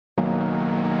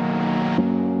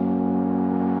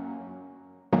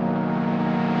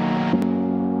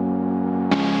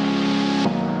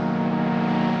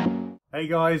Hey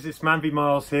guys, it's Manvy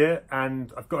Miles here,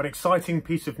 and I've got an exciting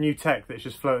piece of new tech that's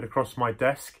just floated across my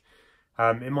desk.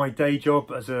 In my day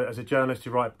job as a journalist who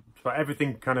writes about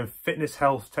everything kind of fitness,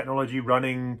 health, technology,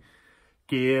 running,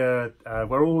 gear,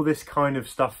 where all this kind of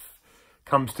stuff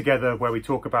comes together, where we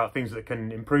talk about things that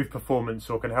can improve performance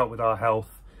or can help with our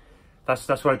health. That's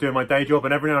what I do in my day job,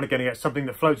 and every now and again I get something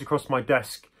that floats across my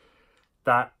desk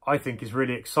that I think is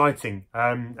really exciting.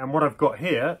 And what I've got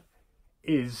here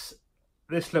is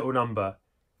this little number.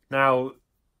 Now,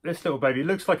 this little baby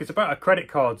looks like it's about a credit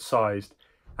card sized,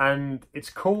 and it's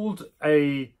called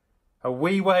a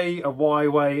WiWe, a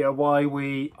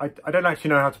WiWe. I don't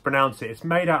actually know how to pronounce it. It's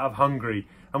made out of Hungary,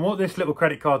 and what this little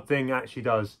credit card thing actually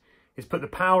does is put the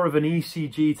power of an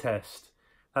ECG test.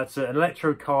 That's an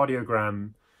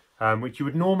electrocardiogram, which you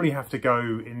would normally have to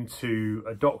go into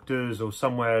a doctor's or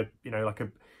somewhere, you know, like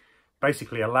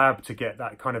basically a lab to get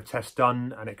that kind of test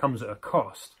done, and it comes at a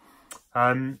cost.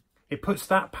 It puts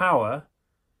that power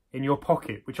in your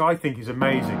pocket, which I think is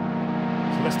amazing.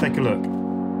 So let's take a look.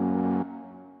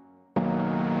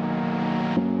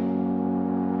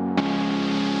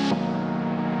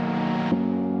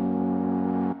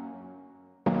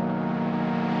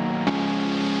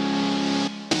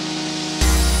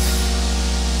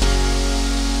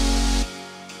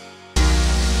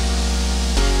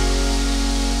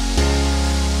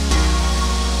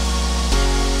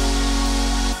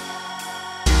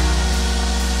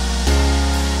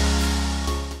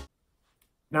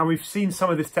 Now, we've seen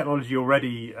some of this technology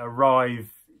already arrive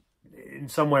in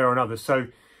some way or another. So, you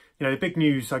know, the big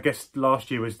news, I guess,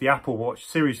 last year was the Apple Watch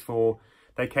Series 4.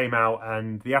 They came out,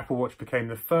 and the Apple Watch became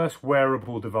the first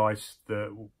wearable device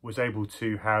that was able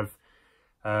to have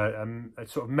a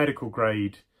sort of medical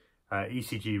grade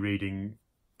ECG reading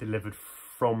delivered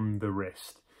from the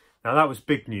wrist. Now, that was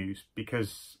big news,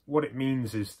 because what it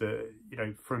means is that, you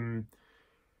know, from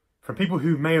people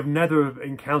who may have never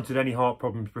encountered any heart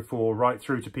problems before, right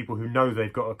through to people who know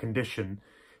they've got a condition,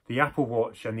 the Apple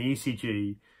Watch and the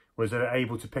ECG was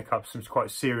able to pick up some quite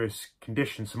serious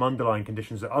conditions, some underlying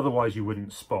conditions that otherwise you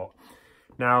wouldn't spot.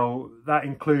 Now, that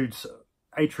includes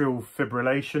atrial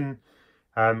fibrillation.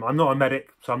 I'm not a medic,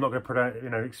 so I'm not going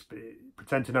to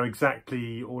pretend to know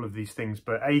exactly all of these things,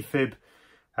 but AFib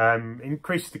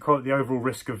increases the overall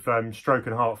risk of stroke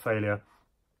and heart failure.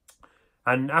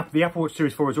 And the Apple Watch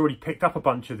Series 4 has already picked up a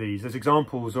bunch of these. There's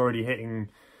examples already hitting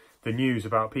the news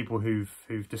about people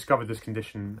who've discovered this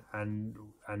condition and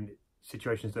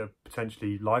situations that are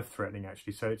potentially life-threatening,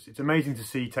 actually. So it's amazing to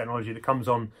see technology that comes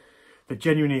on that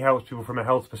genuinely helps people from a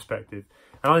health perspective.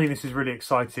 And I think this is really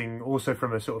exciting also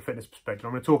from a sort of fitness perspective.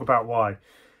 I'm going to talk about why.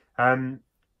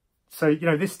 So, you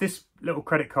know, this little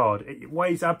credit card, it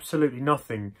weighs absolutely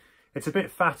nothing. It's a bit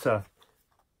fatter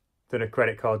than a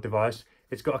credit card device.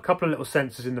 It's got a couple of little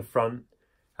sensors in the front.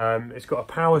 It's got a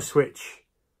power switch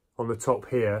on the top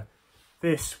here.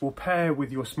 This will pair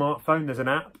with your smartphone. There's an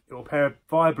app. It will pair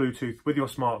via Bluetooth with your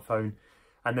smartphone.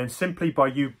 And then simply by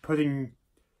you putting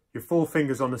your 4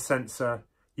 fingers on the sensor,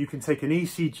 you can take an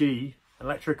ECG,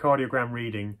 electrocardiogram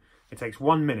reading. It takes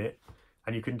 1 minute,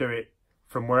 and you can do it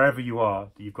from wherever you are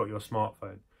that you've got your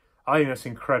smartphone. I think that's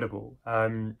incredible.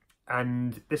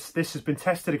 And this has been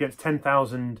tested against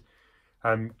 10,000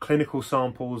 clinical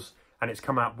samples, and it's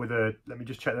come out with let me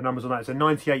just check the numbers on that, it's a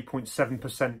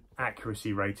 98.7%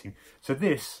 accuracy rating. So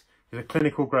this is a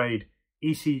clinical grade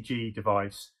ECG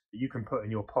device that you can put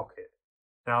in your pocket.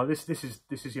 Now this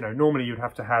is you know, normally you'd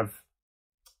have to have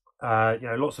you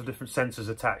know, lots of different sensors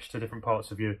attached to different parts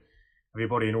of your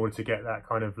body in order to get that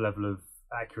kind of level of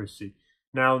accuracy.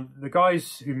 Now, the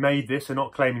guys who made this are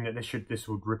not claiming that this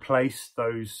would replace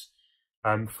those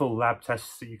full lab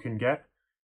tests that you can get.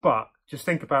 But just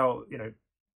think about, you know,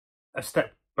 a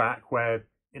step back where,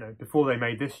 you know, before they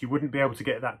made this, you wouldn't be able to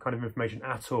get that kind of information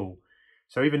at all.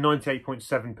 So even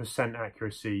 98.7%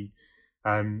 accuracy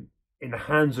in the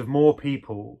hands of more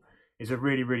people is a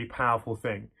really, really powerful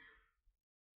thing.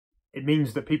 It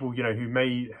means that people, you know, who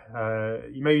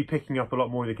you may be picking up a lot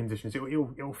more of the conditions. It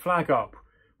will flag up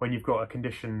when you've got a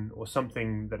condition or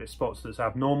something that it spots that's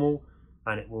abnormal,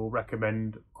 and it will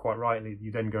recommend, quite rightly, that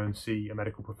you then go and see a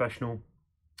medical professional,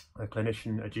 a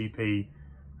clinician, a GP,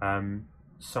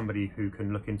 somebody who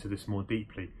can look into this more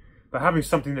deeply. But having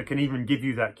something that can even give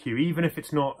you that cue, even if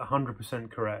it's not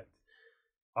 100% correct,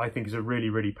 I think is a really,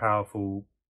 really powerful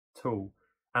tool.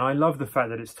 And I love the fact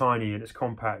that it's tiny and it's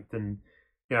compact, and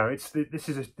you know, this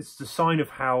is a sign of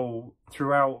how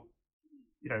throughout,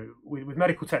 you know, with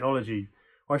medical technology,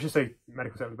 or I should say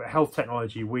medical technology, but health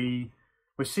technology, we're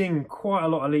seeing quite a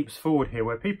lot of leaps forward here,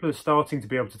 where people are starting to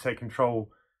be able to take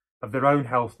control of their own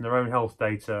health and their own health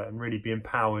data, and really be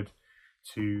empowered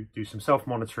to do some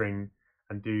self-monitoring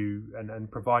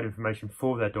and provide information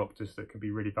for their doctors that can be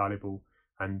really valuable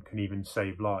and can even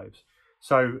save lives.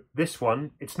 So this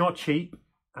one, it's not cheap,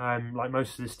 like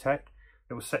most of this tech.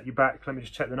 It will set you back, let me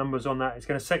just check the numbers on that. It's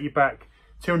going to set you back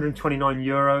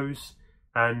 €229,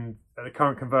 and at the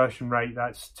current conversion rate,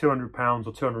 that's £200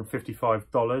 or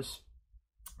 $255.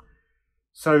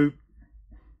 So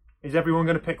is everyone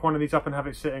going to pick one of these up and have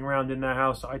it sitting around in their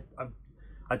house?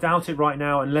 I doubt it right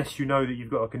now, unless you know that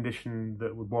you've got a condition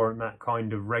that would warrant that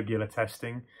kind of regular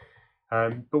testing.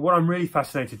 But what I'm really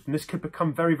fascinated, and this could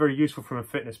become very, very useful from a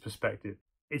fitness perspective.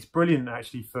 It's brilliant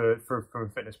actually from a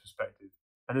fitness perspective.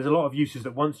 And there's a lot of uses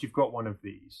that once you've got one of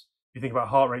these, you think about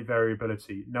heart rate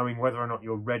variability, knowing whether or not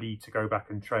you're ready to go back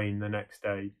and train the next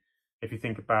day. If you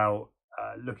think about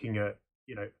looking at,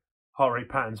 heart rate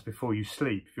patterns before you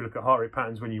sleep, if you look at heart rate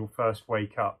patterns when you first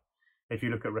wake up, if you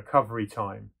look at recovery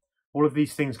time, all of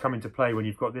these things come into play when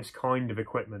you've got this kind of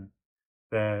equipment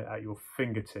there at your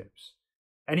fingertips.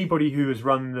 Anybody who has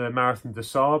run the Marathon des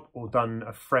Sables or done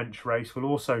a French race will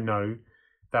also know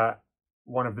that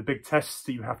one of the big tests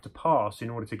that you have to pass in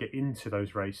order to get into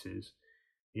those races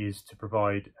is to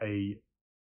provide a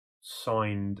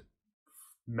signed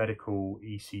medical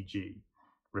ECG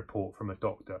report from a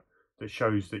doctor that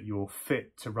shows that you're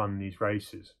fit to run these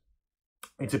races.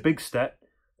 It's a big step.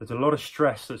 There's a lot of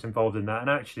stress that's involved in that, and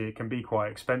actually it can be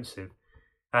quite expensive.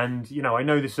 And, I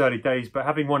know this is early days, but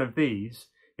having one of these,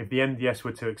 if the MDS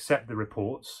were to accept the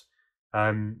reports,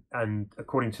 and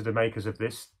according to the makers of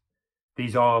this,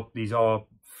 these are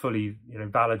fully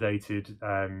validated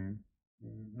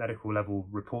medical level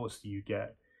reports that you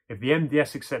get. If the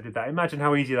MDS accepted that, imagine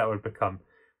how easy that would become.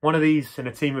 One of these in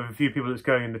a team of a few people that's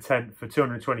going in the tent for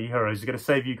 €220 is going to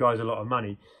save you guys a lot of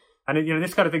money. And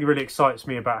this kind of thing really excites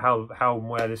me about how and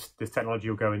where this technology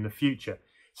will go in the future.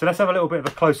 So let's have a little bit of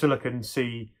a closer look and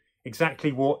see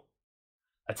exactly what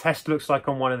a test looks like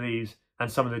on one of these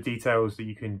and some of the details that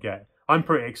you can get. I'm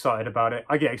pretty excited about it.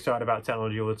 I get excited about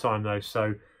technology all the time though,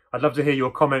 so I'd love to hear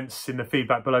your comments in the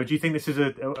feedback below. Do you think this is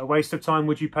a waste of time?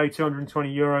 Would you pay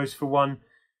 €220 for one?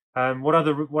 What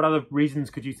other reasons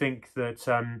could you think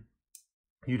that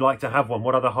you'd like to have one?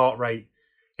 What other heart rate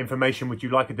information would you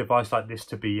like a device like this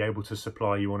to be able to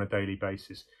supply you on a daily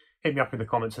basis? Hit me up in the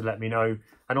comments and let me know.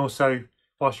 And also,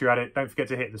 whilst you're at it, don't forget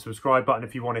to hit the subscribe button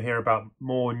if you want to hear about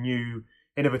more new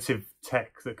innovative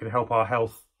tech that can help our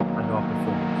health and our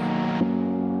performance.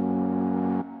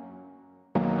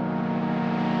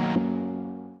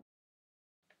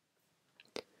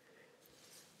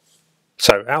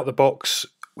 So out the box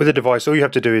with a device, all you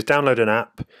have to do is download an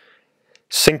app,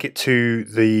 sync it to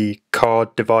the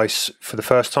card device for the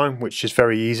first time, which is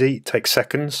very easy, it takes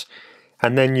seconds,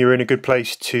 and then you're in a good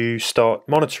place to start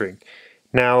monitoring.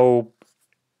 Now,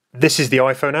 this is the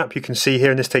iPhone app you can see here,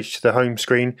 and this takes you to the home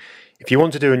screen. If you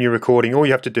want to do a new recording, all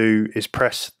you have to do is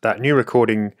press that new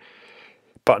recording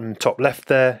button top left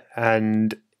there,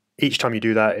 and each time you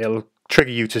do that, it'll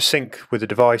trigger you to sync with the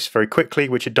device very quickly,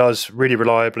 which it does really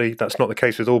reliably. That's not the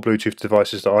case with all Bluetooth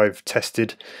devices that I've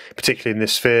tested, particularly in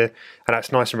this sphere, and that's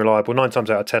nice and reliable. 9 times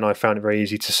out of 10 I found it very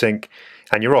easy to sync,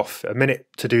 and you're off. A minute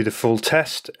to do the full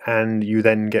test, and you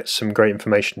then get some great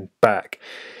information back.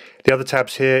 The other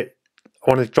tabs here, I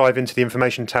want to dive into the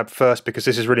information tab first because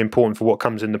this is really important for what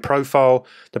comes in the profile.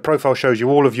 The profile shows you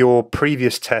all of your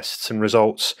previous tests and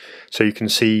results, so you can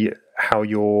see how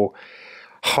your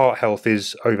heart health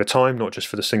is over time, not just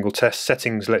for the single test.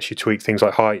 Settings lets you tweak things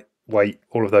like height, weight,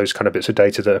 all of those kind of bits of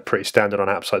data that are pretty standard on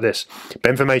apps like this.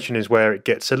 But information is where it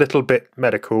gets a little bit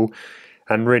medical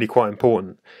and really quite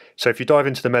important. So if you dive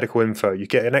into the medical info, you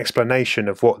get an explanation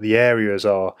of what the areas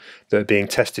are that are being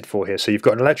tested for here. So you've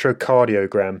got an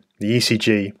electrocardiogram, the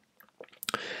ECG,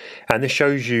 and this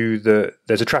shows you that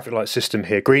there's a traffic light system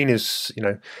here. Green is,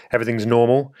 everything's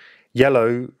normal.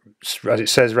 Yellow, as it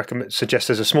says, suggests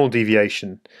there's a small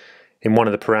deviation in one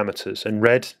of the parameters, and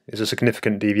red is a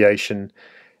significant deviation,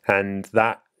 and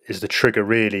that is the trigger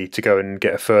really to go and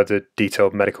get a further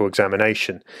detailed medical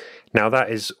examination. Now that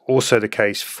is also the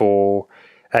case for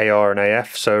AR and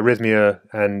AF, so arrhythmia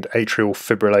and atrial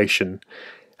fibrillation,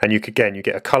 and you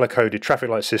get a color-coded traffic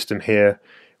light system here,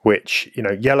 which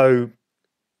yellow,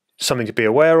 something to be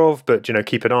aware of, but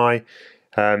keep an eye.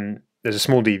 There's a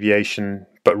small deviation,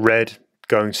 but red,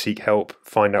 go and seek help,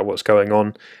 find out what's going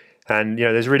on. And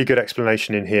there's a really good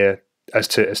explanation in here as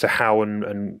to how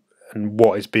and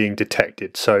what is being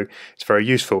detected. So it's very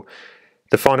useful.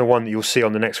 The final one that you'll see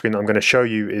on the next screen that I'm going to show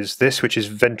you is this, which is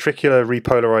ventricular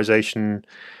repolarization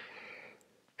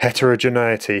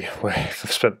heterogeneity. Well, if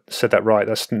I've said that right,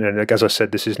 that's, as I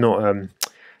said, this is not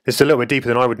this is a little bit deeper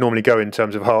than I would normally go in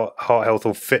terms of heart health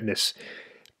or fitness.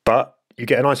 But you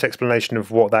get a nice explanation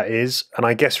of what that is, and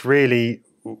I guess really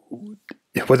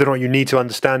whether or not you need to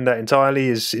understand that entirely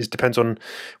is depends on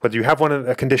whether you have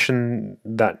a condition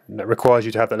that requires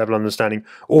you to have that level of understanding,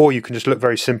 or you can just look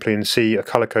very simply and see a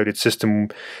color-coded system,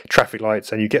 traffic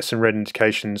lights, and you get some red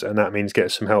indications, and that means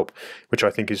get some help, which I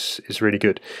think is really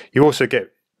good. You also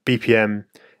get BPM,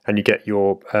 and you get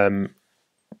your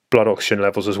blood oxygen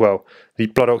levels as well. The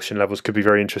blood oxygen levels could be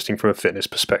very interesting from a fitness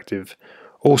perspective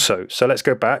also. So let's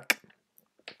go back.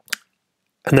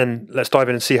 And then let's dive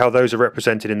in and see how those are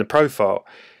represented in the profile.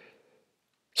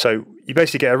 So you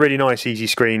basically get a really nice easy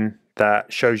screen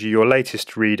that shows you your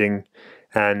latest reading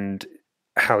and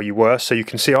how you were. So you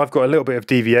can see I've got a little bit of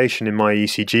deviation in my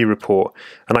ECG report,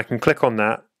 and I can click on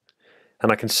that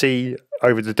and I can see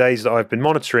over the days that I've been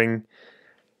monitoring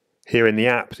here in the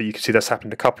app that you can see that's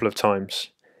happened a couple of times.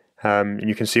 And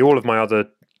you can see all of my other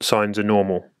signs are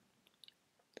normal.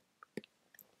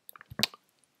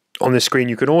 On this screen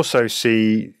you can also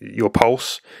see your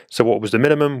pulse, so what was the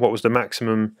minimum, what was the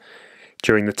maximum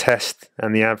during the test,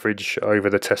 and the average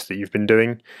over the test that you've been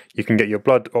doing. You can get your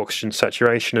blood oxygen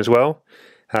saturation as well,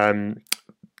 and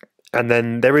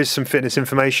then there is some fitness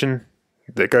information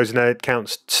that goes in there. It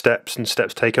counts steps and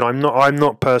steps taken. I'm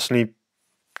not personally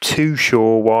too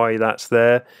sure why that's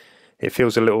there. It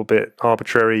feels a little bit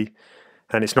arbitrary,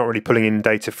 and it's not really pulling in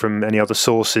data from any other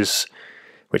sources,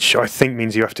 which I think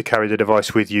means you have to carry the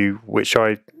device with you,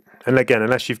 and again,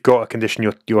 unless you've got a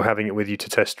condition you're having it with you to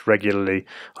test regularly,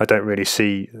 I don't really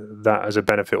see that as a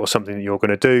benefit or something that you're going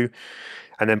to do.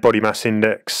 And then body mass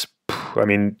index, I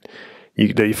mean,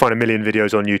 you find a million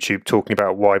videos on YouTube talking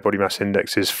about why body mass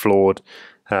index is flawed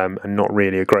and not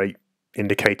really a great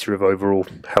indicator of overall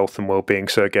health and well-being.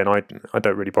 So again, I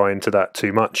don't really buy into that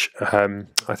too much.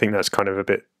 I think that's kind of a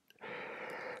bit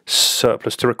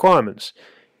surplus to requirements.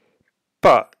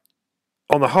 But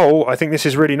on the whole, I think this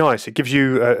is really nice. It gives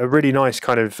you a really nice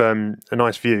kind of a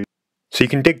nice view. So you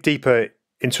can dig deeper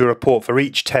into a report for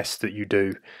each test that you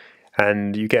do,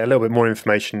 and you get a little bit more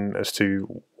information as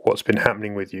to what's been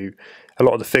happening with you. A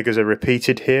lot of the figures are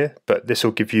repeated here, but this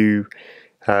will give you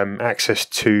access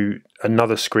to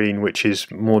another screen which is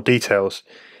more details.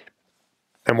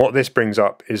 And what this brings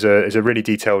up is a really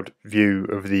detailed view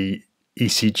of the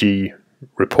ECG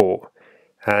report,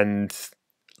 and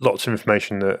lots of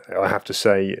information that I have to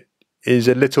say is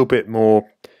a little bit more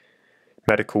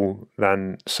medical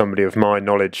than somebody of my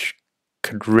knowledge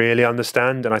could really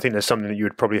understand, and I think there's something that you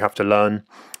would probably have to learn.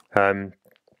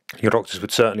 Your doctors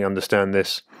would certainly understand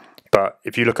this, but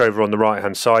if you look over on the right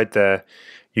hand side there,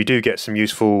 you do get some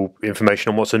useful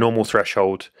information on what's a normal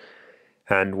threshold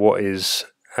and what is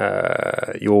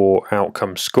your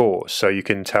outcome score, so you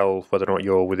can tell whether or not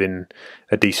you're within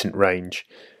a decent range.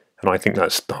 And I think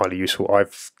that's highly useful.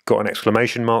 I've got an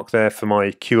exclamation mark there for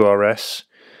my QRS,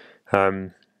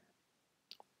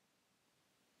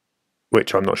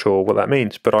 which I'm not sure what that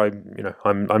means, but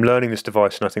I'm learning this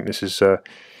device, and I think this is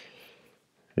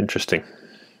interesting.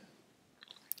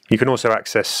 You can also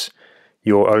access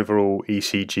your overall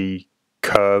ECG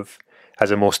curve as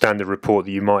a more standard report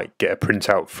that you might get a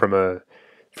printout from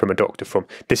a doctor from.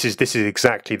 This is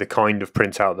exactly the kind of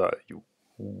printout that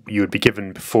you would be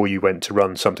given before you went to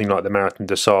run something like the Marathon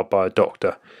des Sables by a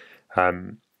doctor,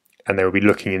 and they will be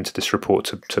looking into this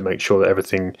report to make sure that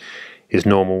everything is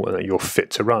normal and that you're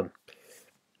fit to run.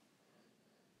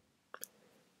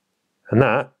 And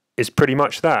that is pretty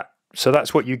much that. So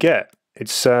that's what you get.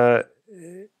 It's a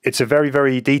very,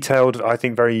 very detailed, I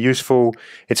think very useful.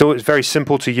 It's very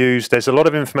simple to use. There's a lot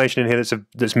of information in here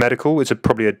that's medical. It's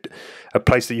probably a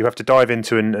place that you have to dive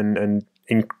into and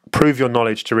improve your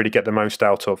knowledge to really get the most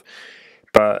out of.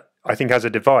 But I think as a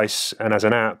device and as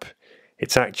an app,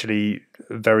 it's actually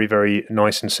very, very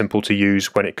nice and simple to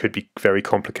use when it could be very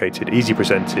complicated, easy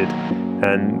presented.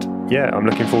 And yeah, I'm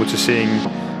looking forward to seeing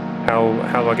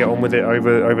how I get on with it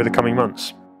over the coming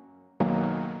months.